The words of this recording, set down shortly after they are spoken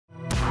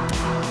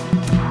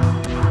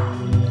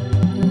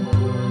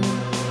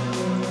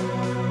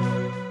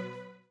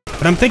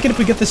But I'm thinking if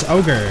we get this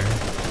Ogre,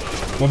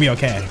 we'll be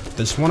okay.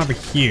 There's one over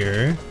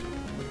here.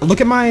 Look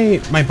at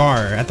my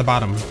bar at the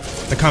bottom.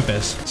 The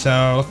compass.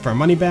 So, look for a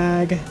money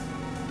bag.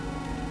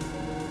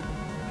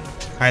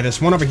 Alright,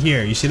 there's one over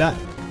here. You see that?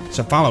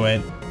 So follow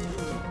it.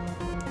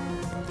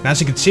 And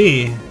as you can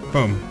see,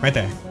 boom, right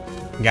there.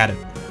 Got it.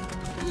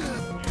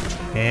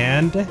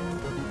 And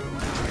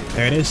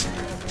there it is.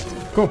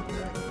 Cool.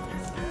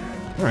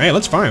 Alright,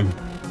 let's farm.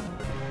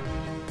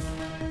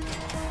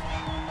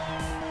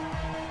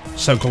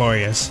 So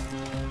glorious.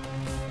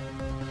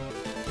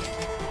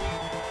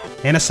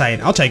 And a sight.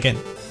 I'll take it.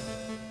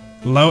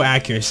 Low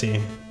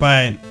accuracy.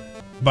 But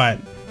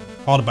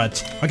all the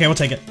butts. Okay, we'll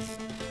take it.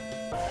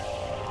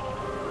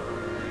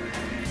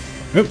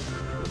 Oop.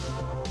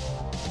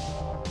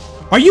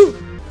 Are you...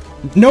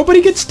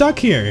 Nobody gets stuck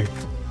here.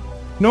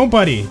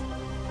 Nobody.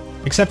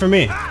 Except for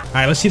me.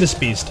 Alright, let's see this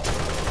beast.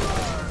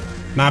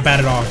 Not bad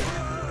at all.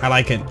 I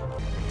like it.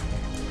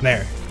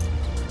 There.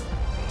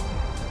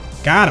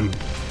 Got him.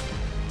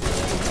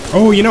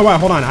 Oh, you know what?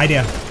 Hold on.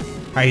 Idea.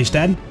 Alright, he's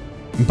dead.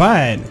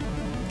 But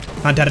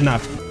not dead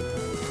enough.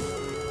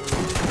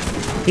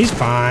 He's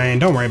fine.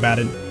 Don't worry about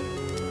it.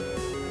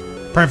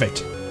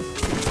 Perfect.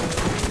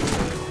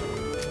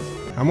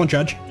 I won't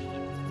judge.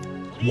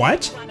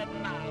 What?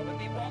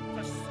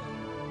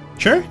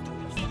 Sure.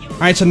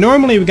 Alright, so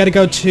normally we gotta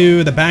go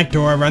to the back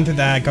door, run through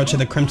that, go to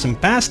the Crimson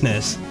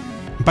Fastness.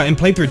 But in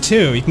playthrough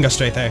 2, you can go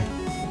straight there.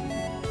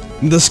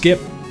 The skip.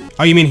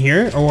 Oh, you mean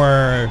here?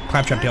 Or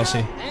Claptrap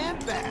DLC?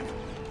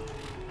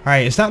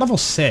 Alright, is that level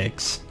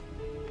 6?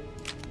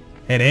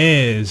 It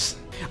is.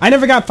 I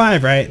never got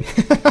 5, right?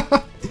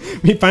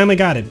 We finally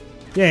got it.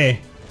 Yay.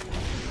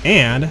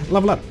 And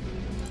level up.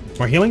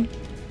 More healing?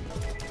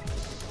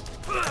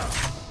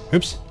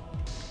 Oops.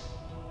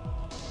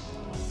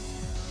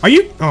 Are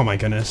you? Oh my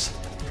goodness.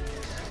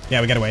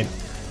 Yeah, we gotta wait.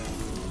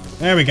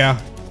 There we go.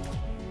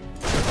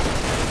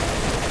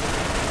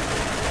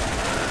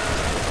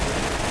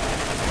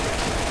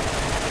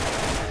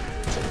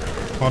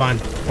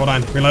 Hold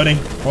on, reloading,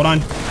 hold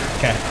on.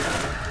 Okay.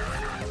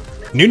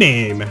 New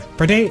name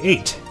for day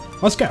 8.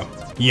 Let's go.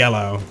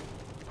 Yellow.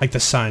 Like the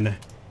sun.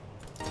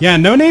 Yeah,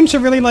 no names are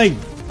really like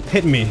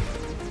hitting me.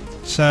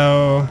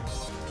 So,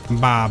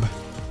 Bob.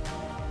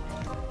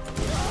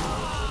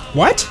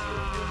 What?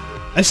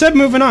 I said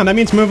moving on, that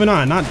means moving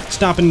on, not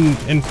stopping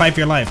and fight for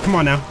your life. Come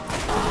on now.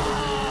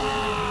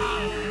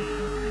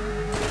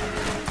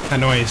 That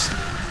noise.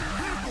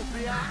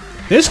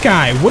 This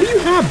guy, what do you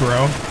have,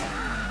 bro?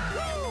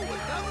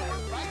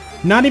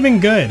 Not even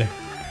good,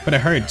 but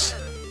it hurts.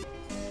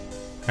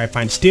 Alright,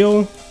 fine.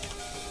 Steel.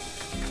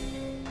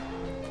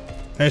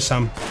 There's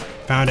some.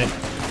 Found it.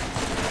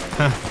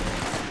 Huh.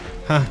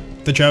 Huh.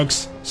 The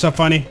jokes. So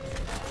funny.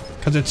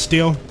 Because it's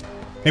steel.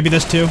 Maybe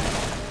this too.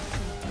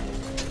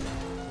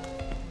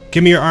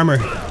 Give me your armor.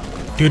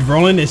 Dude,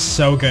 Roland is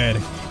so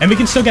good. And we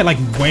can still get like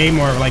way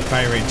more like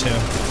fire rate too.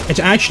 It's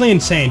actually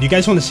insane. Do you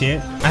guys want to see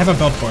it? I have a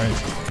build for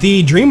it.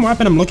 The dream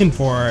weapon I'm looking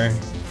for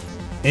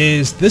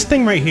is this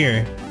thing right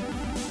here.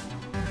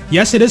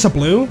 Yes, it is a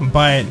blue,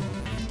 but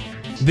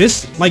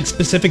this like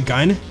specific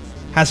gun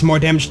has more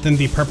damage than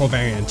the purple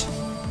variant.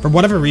 For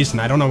whatever reason,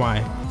 I don't know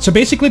why. So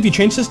basically, if you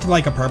change this to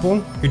like a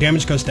purple, your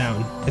damage goes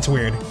down. It's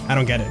weird. I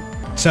don't get it.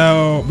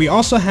 So we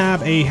also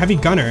have a heavy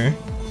gunner,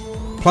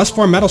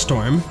 +4 metal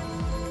storm,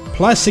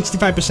 plus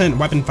 65%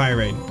 weapon fire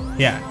rate.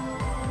 Yeah.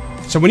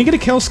 So when you get a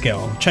kill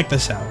skill, check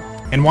this out.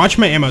 And watch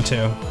my ammo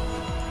too.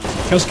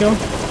 Kill skill?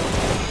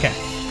 Okay.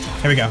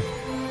 Here we go.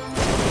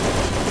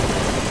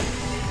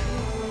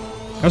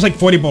 That was like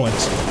 40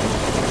 bullets.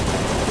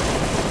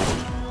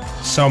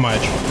 So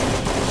much.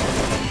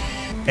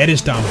 It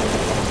is dumb.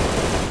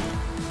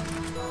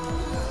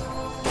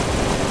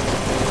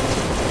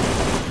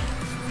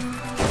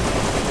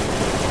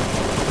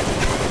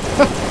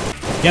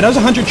 Yeah, that was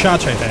 100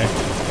 shots right there.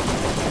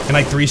 In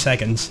like 3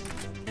 seconds.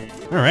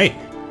 Alright.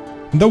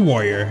 The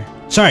Warrior.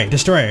 Sorry,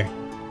 Destroyer.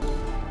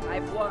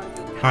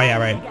 Oh yeah,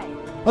 right.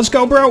 Let's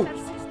go, bro!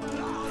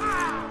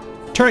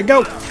 Turret,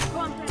 go!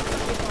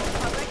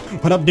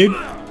 What up, dude?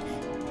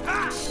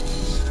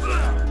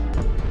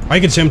 Oh,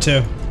 you can zoom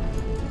too.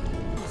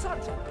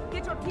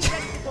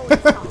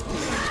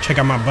 Check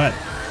out my butt.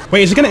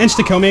 Wait, is it gonna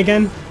insta-kill me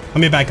again? Let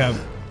me back up.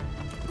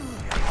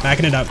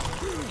 Backing it up.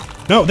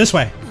 No, this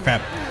way.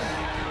 Crap.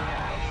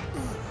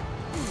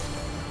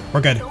 We're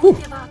good. Whew.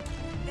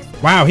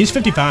 Wow, he's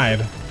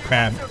 55.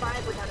 Crap.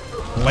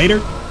 Later.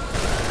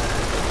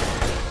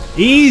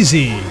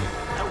 Easy.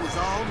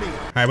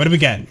 Alright, what did we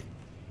get?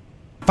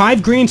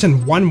 5 greens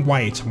and 1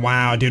 white.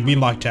 Wow, dude, we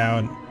lucked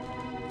out.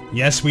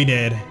 Yes, we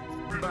did.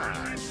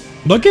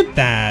 Look at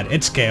that.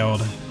 It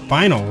scaled.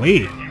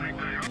 Finally.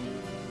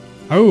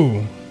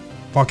 Oh.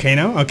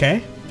 Volcano.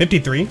 Okay.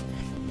 53.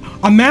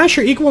 A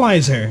masher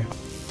equalizer.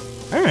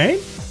 Alright.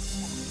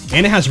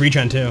 And it has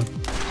regen too.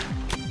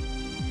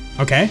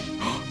 Okay.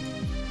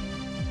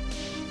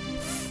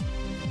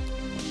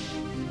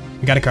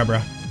 We got a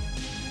Cobra.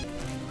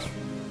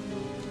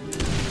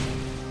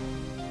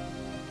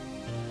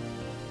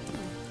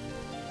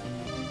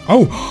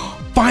 Oh!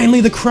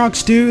 Finally the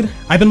crux, dude.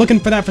 I've been looking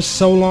for that for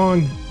so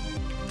long.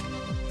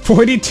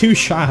 42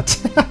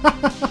 shots.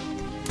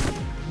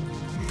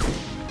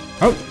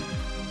 Oh.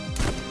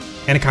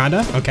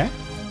 Anaconda, okay.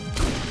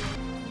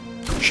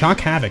 Shock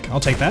Havoc, I'll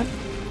take that.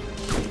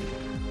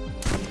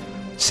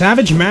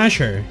 Savage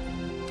Masher.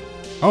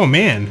 Oh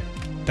man,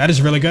 that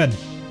is really good.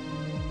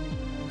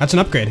 That's an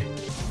upgrade.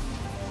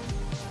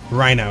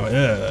 Rhino,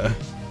 ugh.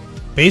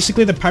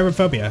 Basically the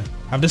pyrophobia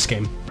of this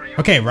game.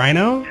 Okay,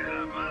 Rhino.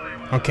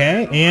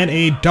 Okay, and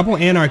a double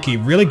Anarchy,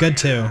 really good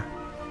too.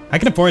 I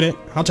can afford it,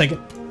 I'll take it.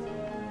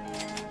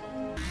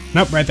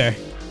 Nope, right there.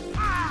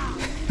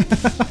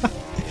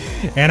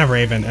 And a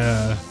Raven,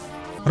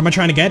 what am I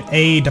trying to get?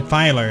 A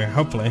Defiler,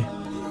 hopefully.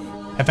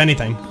 If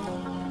anything.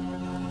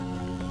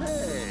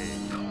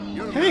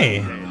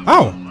 Hey!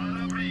 Oh!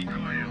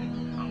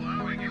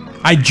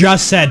 I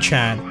just said,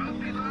 chat.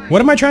 What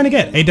am I trying to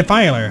get? A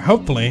Defiler,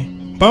 hopefully.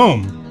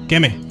 Boom!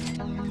 Gimme.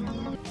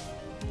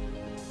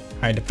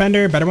 Alright,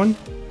 Defender, better one.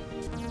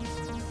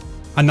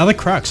 Another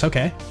Crux,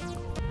 okay.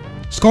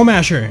 Skull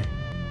Masher!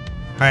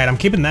 Alright, I'm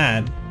keeping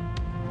that.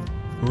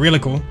 Really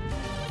cool.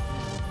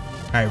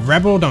 Alright,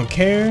 Rebel, don't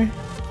care.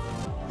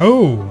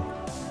 Oh!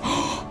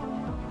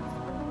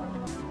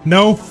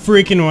 No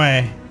freaking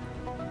way.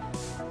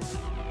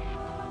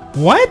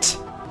 What?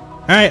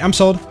 Alright, I'm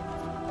sold.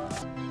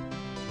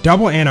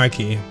 Double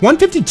Anarchy.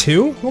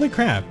 152? Holy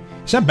crap.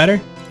 Is that better?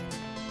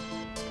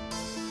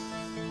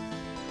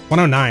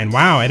 109.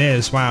 Wow, it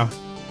is. Wow.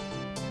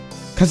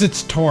 Because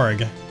it's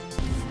Torg.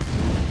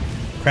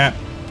 Crap.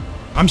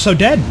 I'm so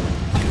dead.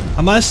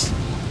 Unless...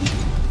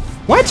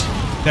 What?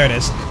 There it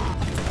is.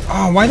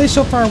 Oh, why are they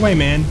so far away,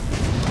 man?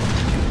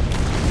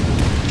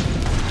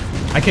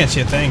 I can't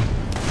see a thing.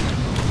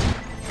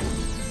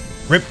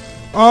 Rip.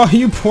 Oh,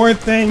 you poor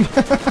thing.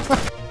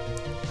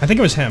 I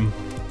think it was him.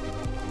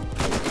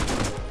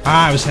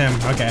 Ah, it was him.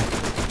 Okay.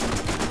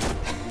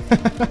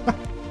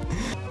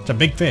 It's a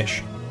big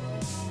fish.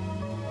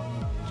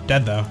 It's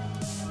dead, though.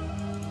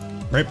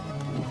 Rip.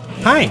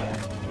 Hi!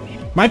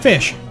 My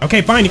fish!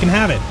 Okay, fine, you can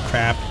have it.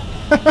 Crap.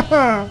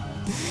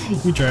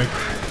 You jerk.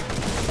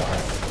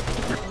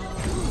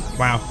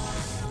 Wow.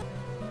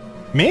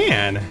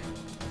 Man!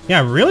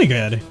 Yeah, really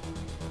good.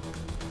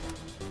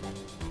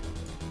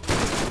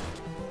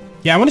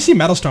 Yeah, I want to see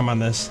Metal Storm on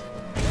this.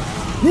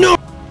 No!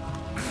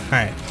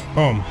 Alright,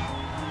 boom.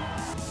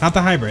 Not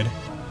the hybrid.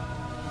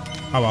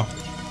 Oh well.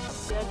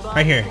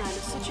 Right here.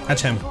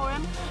 That's him.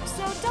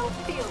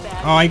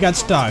 Oh, he got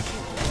stuck.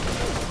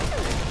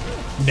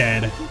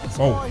 Dead.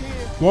 Whoa.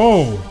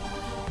 Whoa!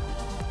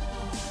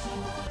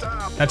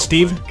 That's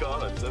Steve?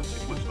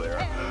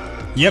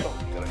 Yep.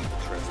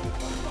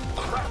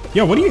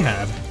 Yo, what do you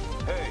have?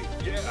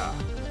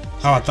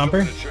 Oh, a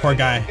Thumper? Poor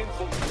guy.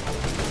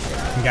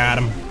 Got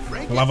him.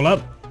 Level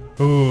up.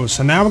 Ooh,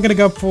 so now we're gonna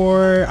go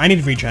for... I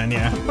need regen,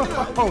 yeah.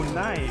 Oh,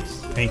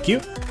 nice. Thank you.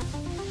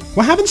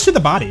 What happens to the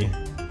body?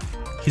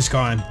 He's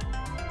gone.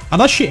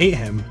 Unless she ate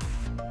him.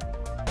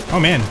 Oh,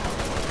 man.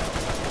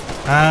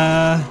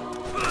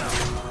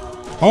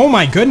 Oh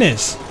my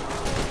goodness.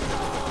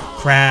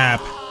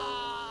 Crap.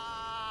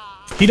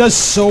 He does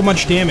so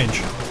much damage.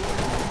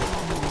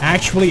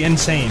 Actually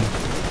insane.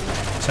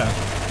 So,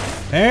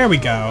 there we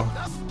go.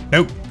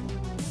 Nope.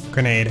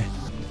 Grenade.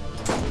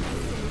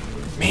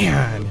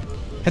 Man.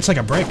 Hits like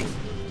a brick.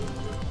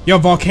 Yo,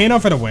 Volcano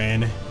for the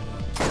win.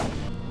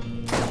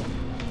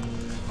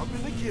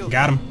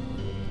 Got him.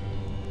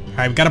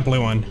 Alright, we got a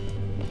blue one.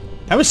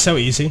 That was so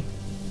easy.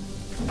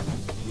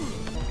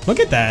 Look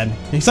at that.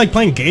 He's like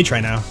playing Gage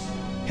right now.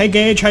 Hey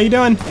Gage, how you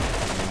doing?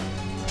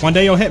 One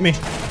day you'll hit me.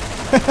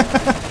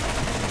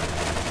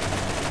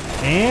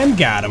 And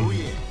got him.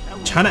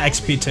 Ton of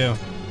XP too.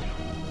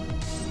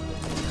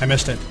 I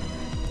missed it.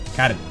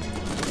 Got it.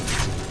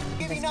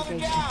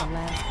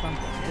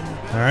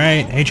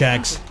 Alright,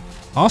 Ajax.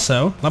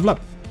 Also, level up.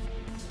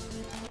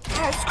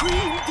 Ice cream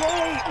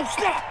day! Oh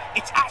snap!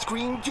 It's ice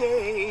cream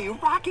day!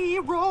 Rocky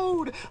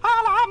Road! A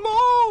la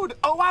mode!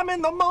 Oh, I'm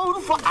in the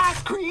mode for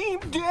ice cream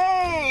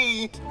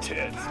day!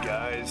 Teds,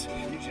 guys.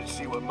 You should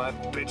see what my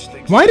bitch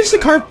thinks. Why does the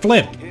car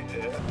flip?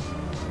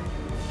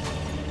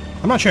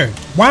 I'm not sure.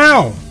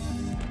 Wow!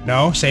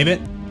 No, save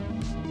it.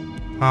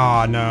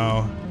 Oh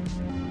no.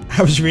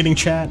 I was reading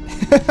chat.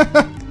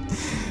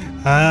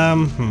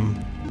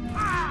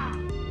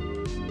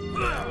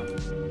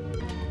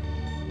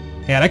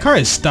 Yeah, that car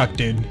is stuck,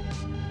 dude.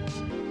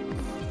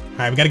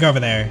 Alright, we gotta go over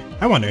there.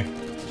 I wonder.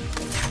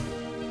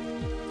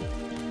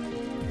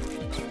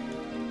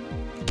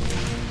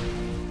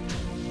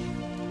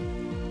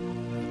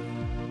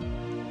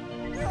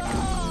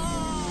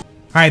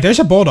 Alright, there's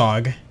a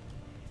Bulldog.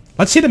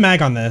 Let's see the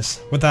mag on this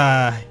with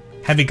a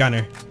heavy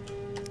gunner.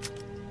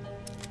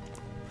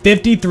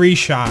 53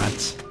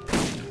 shots.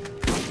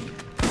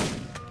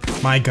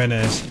 My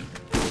goodness.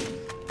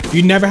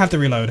 You never have to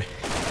reload.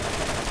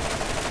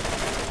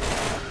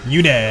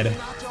 You dead.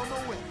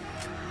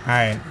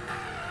 Alright.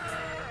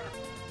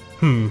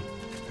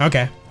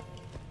 Okay.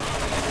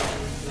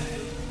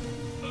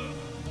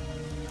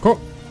 Cool.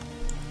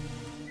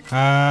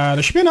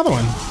 There should be another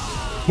one.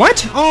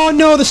 What? Oh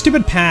no, the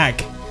stupid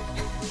pack.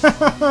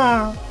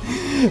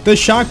 The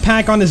shock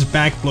pack on his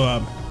back blew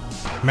up.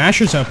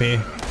 Masher's OP.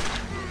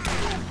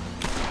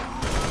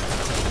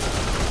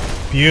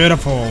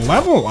 Beautiful.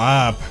 Level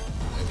up.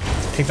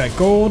 Take that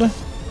gold.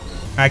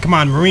 Alright, come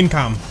on. Marine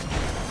come.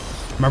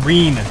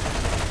 Marine.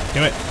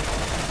 Do it.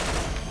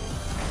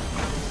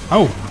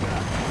 Oh.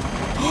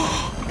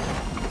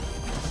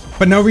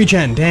 But no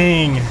regen.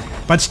 Dang.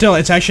 But still,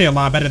 it's actually a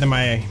lot better than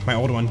my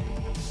old one.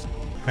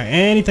 Alright,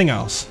 anything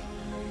else?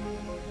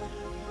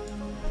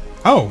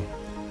 Oh.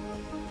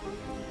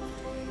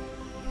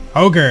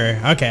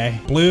 Ogre. Okay.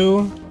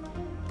 Blue.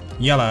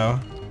 Yellow.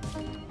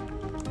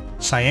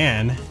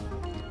 Cyan.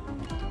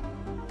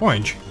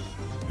 Orange.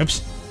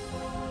 Oops.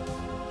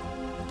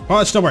 Well,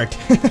 it still worked.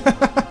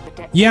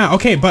 Yeah,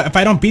 okay, but if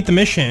I don't beat the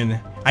mission,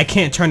 I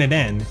can't turn it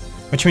in.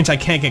 Which means I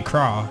can't get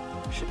Craw.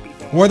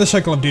 Or the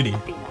Circle of Duty.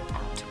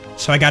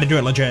 So I gotta do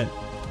it legit.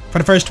 For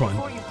the first one.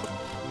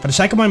 For the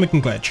second one, we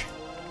can glitch.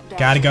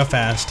 Gotta go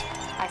fast.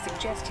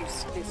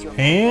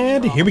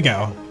 And here we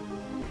go.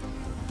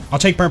 I'll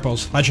take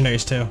purples.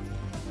 Legendaries too.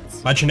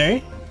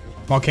 Legendary.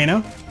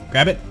 Volcano.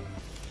 Grab it.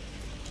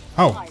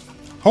 Oh.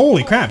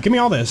 Holy crap, give me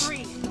all this.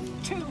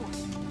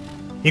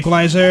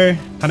 Equalizer.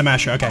 Not a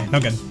masher. Okay, no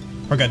good.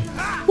 We're good.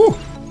 Woo!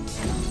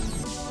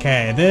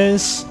 Okay,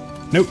 this.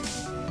 Nope.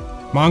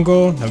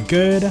 Mongol. No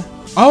good.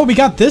 Oh, we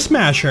got this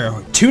masher.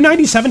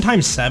 297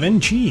 times 7?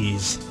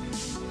 Jeez.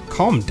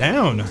 Calm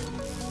down.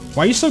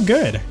 Why are you so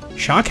good?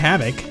 Shock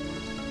Havoc.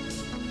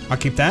 I'll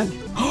keep that.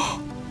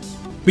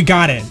 We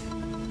got it.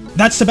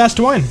 That's the best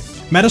one.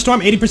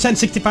 Metastorm, 80%,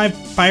 65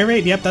 fire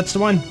rate. Yep, that's the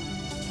one.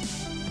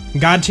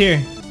 God tier.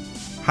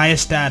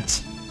 Highest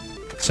stats.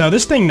 So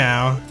this thing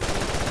now...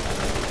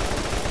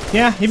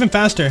 Yeah, even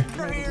faster.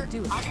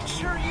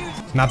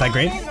 Not that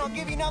great.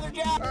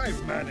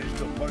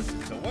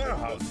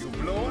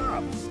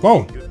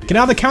 Whoa, get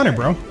out of the counter,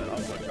 bro.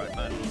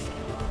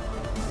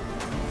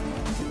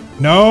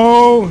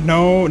 No,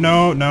 no,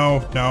 no,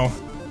 no, no.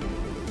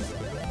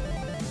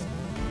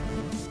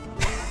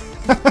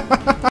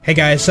 Hey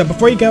guys, so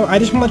before you go, I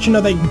just want to let you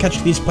know that you can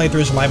catch these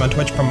playthroughs live on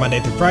Twitch from Monday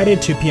through Friday,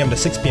 2 PM to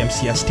 6 PM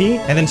CST,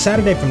 and then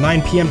Saturday from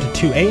 9 PM to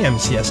 2 AM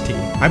CST.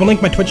 I will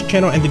link my Twitch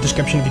channel in the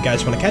description if you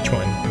guys want to catch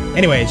one.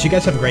 Anyways, you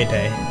guys have a great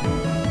day.